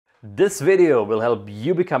This video will help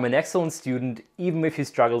you become an excellent student even if you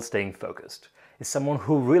struggle staying focused. As someone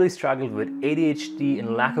who really struggled with ADHD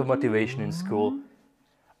and lack of motivation in school...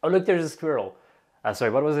 Oh look, there's a squirrel.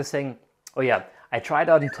 Sorry, what was I saying? Oh yeah, I tried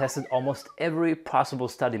out and tested almost every possible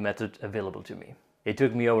study method available to me. It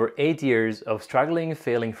took me over 8 years of struggling and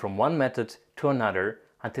failing from one method to another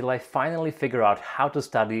until I finally figured out how to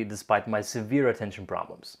study despite my severe attention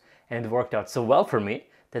problems. And it worked out so well for me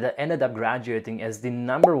that I ended up graduating as the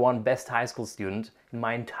 #1 best high school student in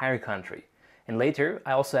my entire country. And later,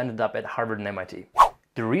 I also ended up at Harvard and MIT.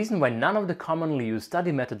 The reason why none of the commonly used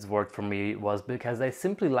study methods worked for me was because I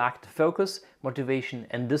simply lacked focus, motivation,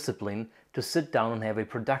 and discipline to sit down and have a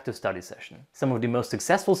productive study session. Some of the most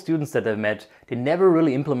successful students that I've met, they never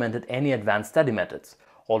really implemented any advanced study methods.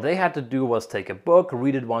 All they had to do was take a book,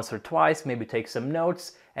 read it once or twice, maybe take some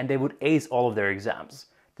notes, and they would ace all of their exams.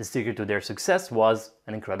 The secret to their success was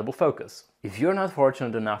an incredible focus. If you're not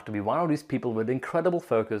fortunate enough to be one of these people with incredible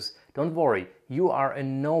focus, don't worry, you are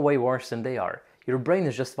in no way worse than they are. Your brain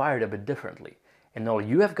is just wired a bit differently. And all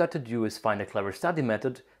you have got to do is find a clever study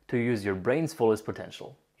method to use your brain's fullest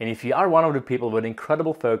potential. And if you are one of the people with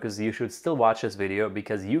incredible focus, you should still watch this video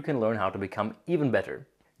because you can learn how to become even better.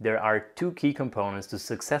 There are two key components to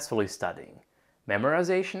successfully studying: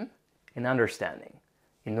 memorization and understanding.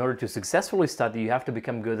 In order to successfully study, you have to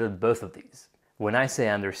become good at both of these. When I say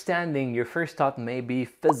understanding, your first thought may be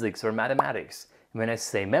physics or mathematics. When I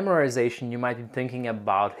say memorization, you might be thinking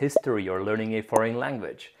about history or learning a foreign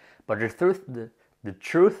language. But the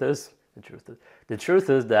truth is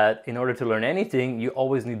that in order to learn anything, you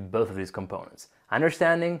always need both of these components: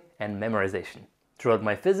 understanding and memorization. Throughout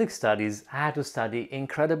my physics studies, I had to study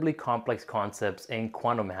incredibly complex concepts in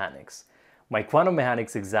quantum mechanics. My quantum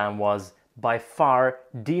mechanics exam was by far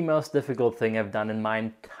the most difficult thing I've done in my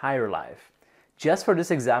entire life. Just for this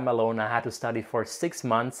exam alone, I had to study for 6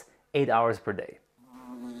 months, 8 hours per day.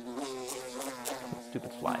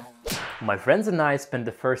 Stupid fly. My friends and I spent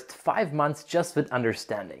the first 5 months just with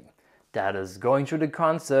understanding. That is, going through the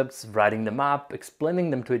concepts, writing them up,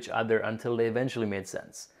 explaining them to each other until they eventually made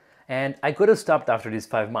sense. And I could have stopped after these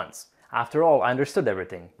 5 months. After all, I understood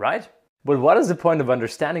everything, right? But what is the point of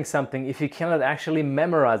understanding something if you cannot actually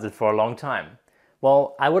memorize it for a long time?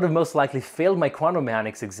 Well, I would have most likely failed my quantum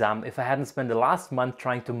mechanics exam if I hadn't spent the last month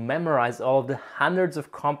trying to memorize all of the hundreds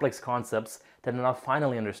of complex concepts that I now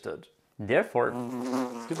finally understood. Therefore,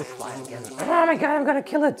 stupid fly again. Oh my god, I'm gonna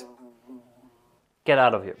kill it! Get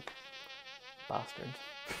out of here, bastard.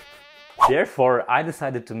 Therefore, I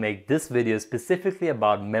decided to make this video specifically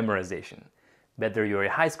about memorization. Whether you're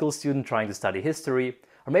a high school student trying to study history,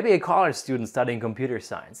 or maybe a college student studying computer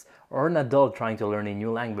science, or an adult trying to learn a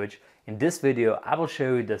new language, in this video I will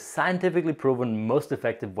show you the scientifically proven most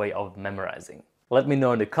effective way of memorizing. Let me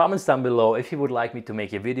know in the comments down below if you would like me to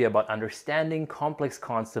make a video about understanding complex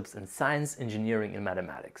concepts in science, engineering, and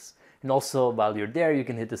mathematics. And also, while you're there, you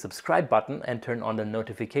can hit the subscribe button and turn on the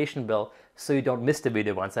notification bell so you don't miss the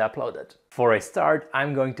video once I upload it. For a start,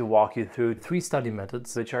 I'm going to walk you through 3 study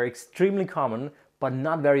methods which are extremely common but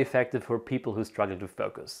not very effective for people who struggle to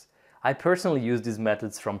focus. I personally use these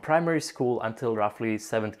methods from primary school until roughly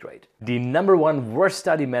 7th grade. The #1 worst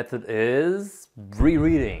study method is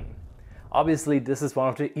rereading. Obviously, this is one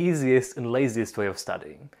of the easiest and laziest way of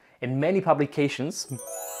studying. In many publications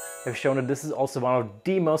have shown that this is also one of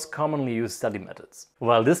the most commonly used study methods.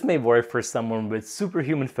 While this may work for someone with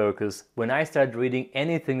superhuman focus, when I start reading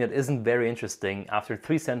anything that isn't very interesting, after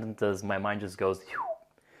 3 sentences my mind just goes phew.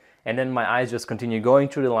 And then my eyes just continue going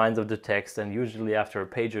through the lines of the text, and usually after a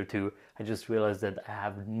page or two I just realize that I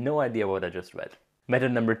have no idea what I just read.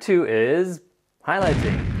 Method #2 is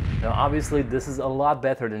highlighting. Now obviously this is a lot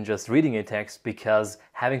better than just reading a text, because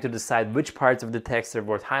having to decide which parts of the text are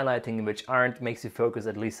worth highlighting and which aren't makes you focus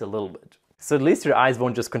at least a little bit. So at least your eyes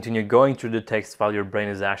won't just continue going through the text while your brain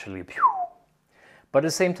is actually phew. But at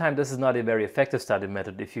the same time, this is not a very effective study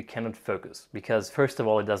method if you cannot focus, because first of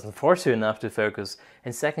all, it doesn't force you enough to focus,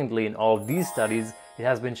 and secondly, in all of these studies, it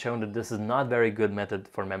has been shown that this is not a very good method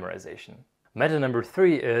for memorization. Method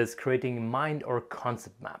 #3 is creating mind or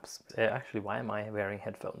concept maps. Actually, why am I wearing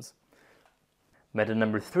headphones? Method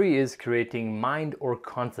 #3 is creating mind or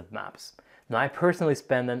concept maps. Now, I personally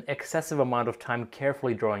spend an excessive amount of time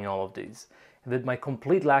carefully drawing all of these. And with my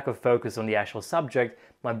complete lack of focus on the actual subject,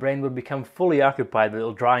 my brain would become fully occupied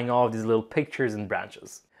with drawing all of these little pictures and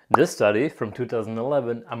branches. This study from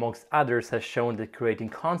 2011, amongst others, has shown that creating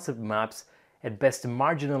concept maps at best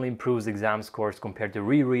marginally improves exam scores compared to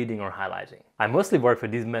rereading or highlighting. I mostly worked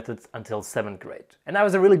with these methods until 7th grade, and I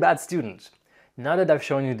was a really bad student. Now that I've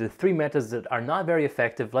shown you the 3 methods that are not very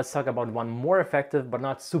effective, let's talk about one more effective but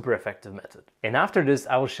not super effective method. And after this,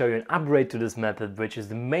 I will show you an upgrade to this method, which is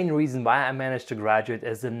the main reason why I managed to graduate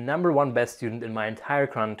as the #1 best student in my entire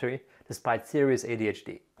country, despite serious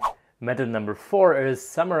ADHD. Method number 4 is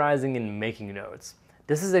summarizing and making notes.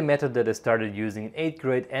 This is a method that I started using in 8th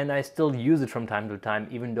grade and I still use it from time to time,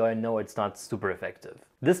 even though I know it's not super effective.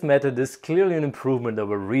 This method is clearly an improvement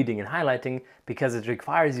over reading and highlighting because it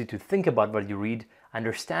requires you to think about what you read,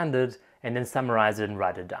 understand it, and then summarize it and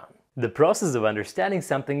write it down. The process of understanding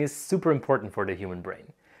something is super important for the human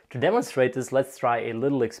brain. To demonstrate this, let's try a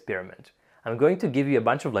little experiment. I'm going to give you a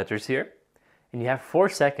bunch of letters here, and you have 4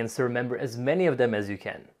 seconds to remember as many of them as you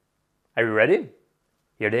can. Are you ready?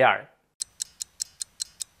 Here they are.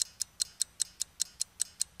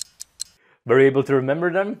 Were you able to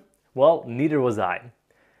remember them? Well, neither was I.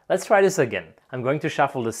 Let's try this again. I'm going to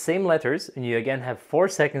shuffle the same letters and you again have 4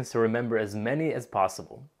 seconds to remember as many as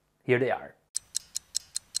possible. Here they are.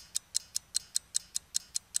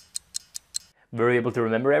 Were you able to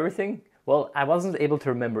remember everything? Well, I wasn't able to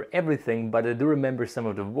remember everything, but I do remember some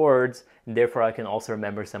of the words and therefore I can also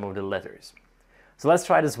remember some of the letters. So let's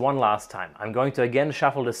try this one last time. I'm going to again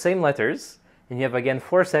shuffle the same letters and you have again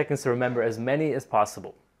 4 seconds to remember as many as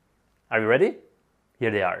possible. Are you ready?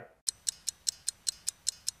 Here they are.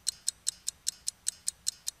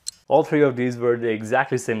 All 3 of these were the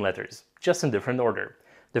exactly same letters, just in different order.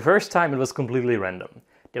 The first time it was completely random.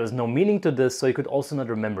 There was no meaning to this, so you could also not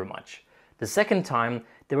remember much. The second time,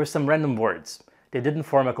 there were some random words. They didn't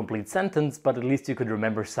form a complete sentence, but at least you could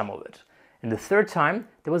remember some of it. And the third time,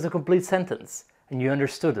 there was a complete sentence, and you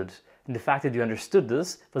understood it. And the fact that you understood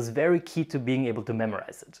this was very key to being able to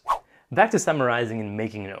memorize it. Back to summarizing and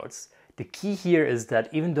making notes. The key here is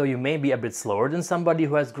that even though you may be a bit slower than somebody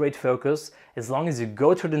who has great focus, as long as you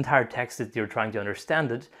go through the entire text that you're trying to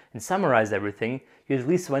understand it and summarize everything, you at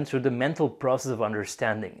least went through the mental process of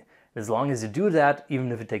understanding. As long as you do that,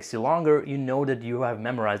 even if it takes you longer, you know that you have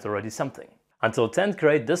memorized already something. Until 10th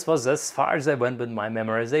grade, this was as far as I went with my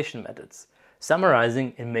memorization methods.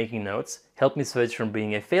 Summarizing and making notes helped me switch from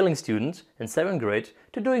being a failing student in 7th grade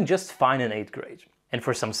to doing just fine in 8th grade. And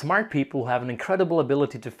for some smart people who have an incredible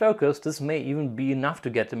ability to focus, this may even be enough to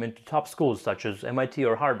get them into top schools such as MIT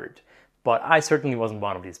or Harvard. But I certainly wasn't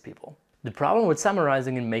one of these people. The problem with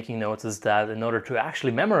summarizing and making notes is that in order to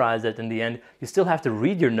actually memorize it in the end, you still have to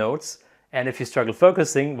read your notes, and if you struggle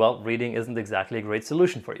focusing, well, reading isn't exactly a great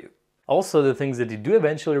solution for you. Also, the things that you do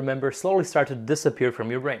eventually remember slowly start to disappear from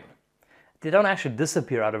your brain. They don't actually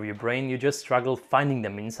disappear out of your brain, you just struggle finding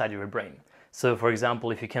them inside your brain. So for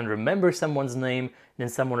example, if you can remember someone's name, then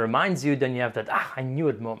someone reminds you, then you have that, I knew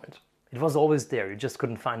it moment. It was always there, you just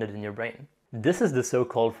couldn't find it in your brain. This is the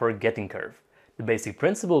so-called forgetting curve. The basic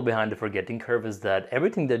principle behind the forgetting curve is that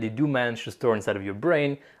everything that you do manage to store inside of your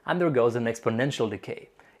brain undergoes an exponential decay.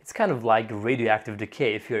 It's kind of like radioactive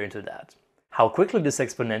decay if you're into that. How quickly this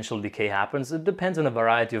exponential decay happens, it depends on a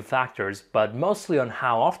variety of factors, but mostly on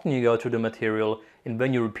how often you go through the material and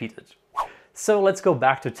when you repeat it. So let's go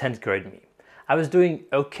back to 10th grade me. I was doing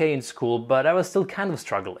okay in school, but I was still kind of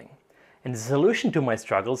struggling. And the solution to my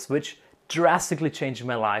struggles, which drastically changed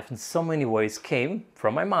my life in so many ways, came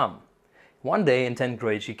from my mom. One day in 10th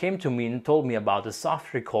grade, she came to me and told me about a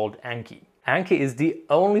software called Anki. Anki is the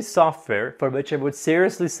only software for which I would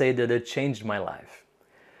seriously say that it changed my life.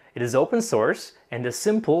 It is open source, and the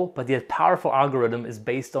simple but yet powerful algorithm is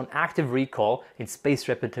based on active recall and spaced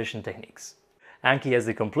repetition techniques. Anki has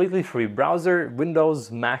a completely free browser, Windows,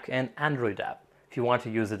 Mac, and Android app. If you want to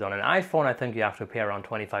use it on an iPhone, I think you have to pay around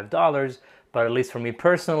 $25, but at least for me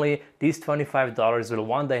personally, these $25 will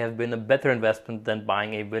one day have been a better investment than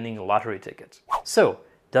buying a winning lottery ticket. So,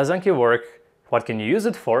 does Anki work? What can you use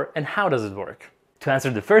it for, and how does it work? To answer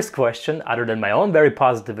the first question, other than my own very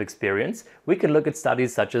positive experience, we can look at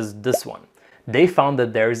studies such as this one. They found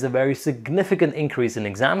that there is a very significant increase in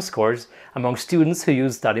exam scores among students who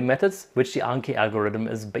use study methods which the Anki algorithm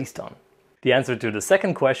is based on. The answer to the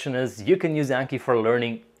second question is you can use Anki for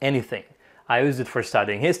learning anything. I used it for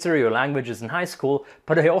studying history or languages in high school,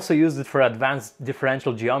 but I also used it for advanced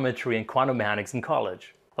differential geometry and quantum mechanics in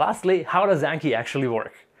college. Lastly, how does Anki actually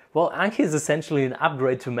work? Well, Anki is essentially an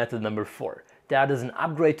upgrade to method number 4. That is an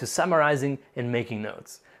upgrade to summarizing and making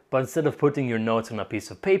notes. But instead of putting your notes on a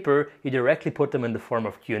piece of paper, you directly put them in the form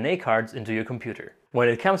of Q&A cards into your computer. When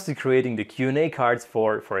it comes to creating the Q&A cards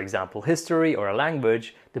for example, history or a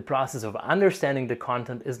language, the process of understanding the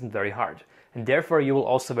content isn't very hard, and therefore you will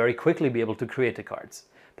also very quickly be able to create the cards.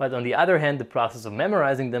 But on the other hand, the process of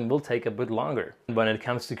memorizing them will take a bit longer. When it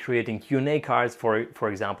comes to creating Q&A cards for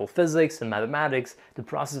example, physics and mathematics, the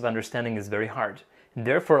process of understanding is very hard. And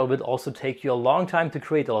therefore, it would also take you a long time to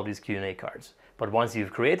create all of these Q&A cards. But once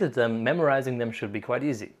you've created them, memorizing them should be quite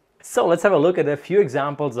easy. So let's have a look at a few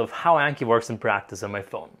examples of how Anki works in practice on my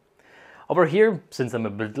phone. Over here, since I'm a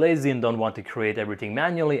bit lazy and don't want to create everything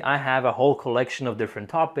manually, I have a whole collection of different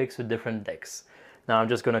topics with different decks. Now I'm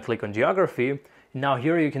just going to click on geography. Now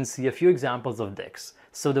here you can see a few examples of decks.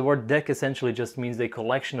 So the word deck essentially just means a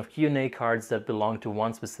collection of Q&A cards that belong to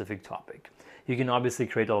one specific topic. You can obviously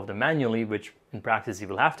create all of them manually, which in practice you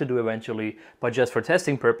will have to do eventually, but just for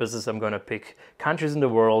testing purposes, I'm going to pick countries in the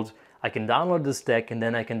world. I can download this deck and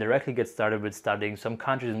then I can directly get started with studying some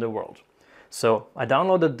countries in the world. So I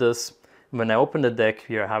downloaded this. When I open the deck,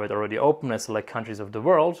 here I have it already open, I select countries of the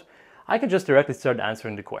world, I can just directly start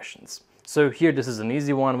answering the questions. So here, this is an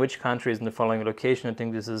easy one. Which country is in the following location? I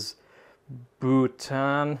think this is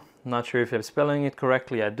Bhutan. Not sure if I'm spelling it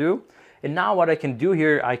correctly, I do. And now what I can do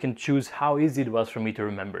here, I can choose how easy it was for me to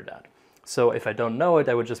remember that. So if I don't know it,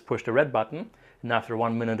 I would just push the red button, and after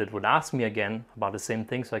 1 minute it would ask me again about the same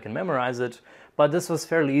thing so I can memorize it. But this was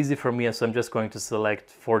fairly easy for me, so I'm just going to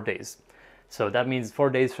select 4 days. So that means 4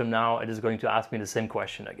 days from now, it is going to ask me the same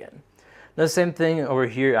question again. The same thing over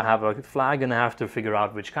here, I have a flag and I have to figure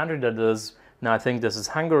out which country that is. Now I think this is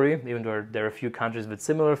Hungary, even though there are a few countries with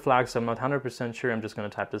similar flags, so I'm not 100% sure. I'm just going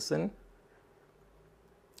to type this in.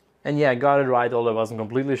 And yeah, I got it right, although I wasn't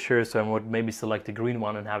completely sure, so I would maybe select the green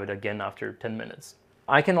one and have it again after 10 minutes.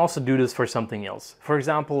 I can also do this for something else. For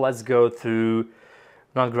example, let's go through,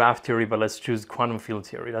 not graph theory, but let's choose quantum field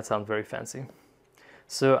theory. That sounds very fancy.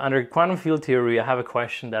 So under quantum field theory, I have a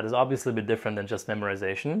question that is obviously a bit different than just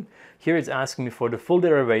memorization. Here it's asking me for the full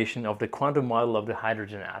derivation of the quantum model of the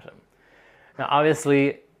hydrogen atom. Now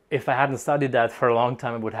obviously, if I hadn't studied that for a long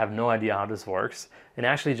time, I would have no idea how this works. And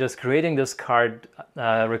actually just creating this card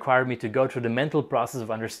required me to go through the mental process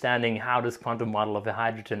of understanding how this quantum model of the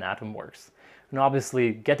hydrogen atom works. And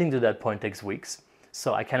obviously getting to that point takes weeks.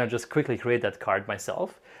 So I cannot just quickly create that card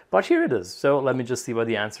myself, but here it is. So let me just see what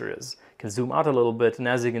the answer is. I can zoom out a little bit, and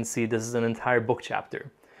as you can see, this is an entire book chapter.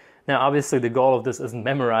 Now, obviously the goal of this isn't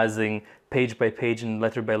memorizing page by page and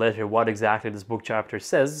letter by letter what exactly this book chapter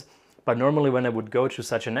says, but normally when I would go through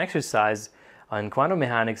such an exercise in quantum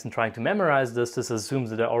mechanics and trying to memorize this assumes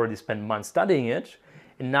that I already spent months studying it.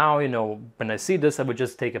 And now, when I see this, I would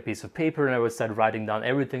just take a piece of paper and I would start writing down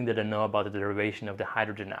everything that I know about the derivation of the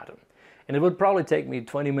hydrogen atom. And it would probably take me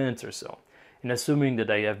 20 minutes or so. And assuming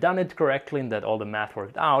that I have done it correctly and that all the math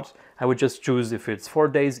worked out, I would just choose if it's 4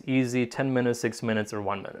 days, easy, 10 minutes, 6 minutes, or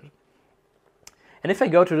 1 minute. And if I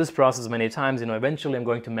go through this process many times, eventually I'm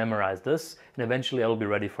going to memorize this, and eventually I'll be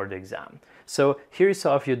ready for the exam. So here you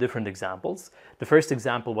saw a few different examples. The first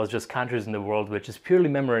example was just countries in the world, which is purely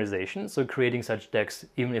memorization. So creating such decks,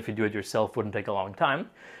 even if you do it yourself, wouldn't take a long time.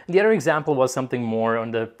 And the other example was something more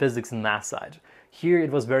on the physics and math side. Here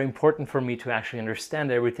it was very important for me to actually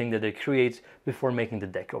understand everything that I create before making the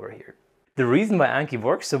deck over here. The reason why Anki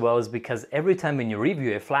works so well is because every time when you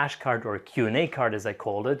review a flashcard or a Q&A card, as I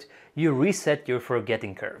called it, you reset your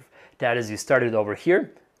forgetting curve. That is, you started over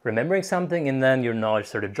here, remembering something, and then your knowledge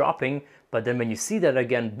started dropping, but then when you see that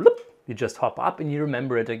again, bloop, you just hop up and you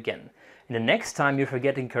remember it again. And the next time your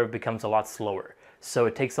forgetting curve becomes a lot slower. So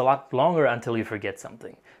it takes a lot longer until you forget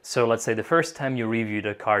something. So let's say the first time you review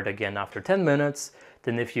the card again after 10 minutes,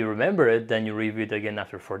 then if you remember it, then you review it again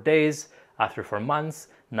after 4 days, after 4 months,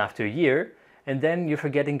 and after a year, and then your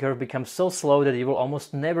forgetting curve becomes so slow that you will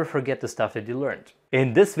almost never forget the stuff that you learned.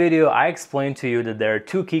 In this video, I explained to you that there are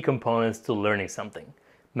 2 key components to learning something: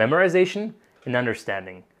 memorization and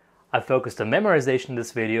understanding. I focused on memorization in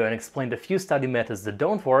this video and explained a few study methods that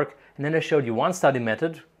don't work, and then I showed you one study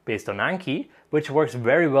method based on Anki, which works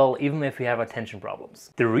very well even if you have attention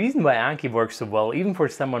problems. The reason why Anki works so well even for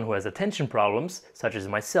someone who has attention problems, such as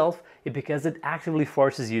myself, is because it actively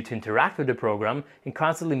forces you to interact with the program and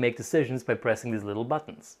constantly make decisions by pressing these little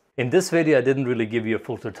buttons. In this video, I didn't really give you a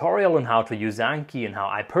full tutorial on how to use Anki and how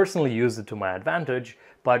I personally use it to my advantage,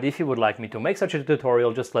 but if you would like me to make such a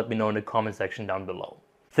tutorial, just let me know in the comment section down below.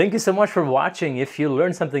 Thank you so much for watching. If you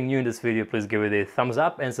learned something new in this video, please give it a thumbs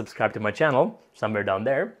up and subscribe to my channel, somewhere down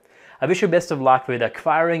there. I wish you best of luck with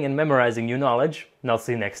acquiring and memorizing new knowledge, and I'll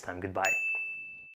see you next time. Goodbye.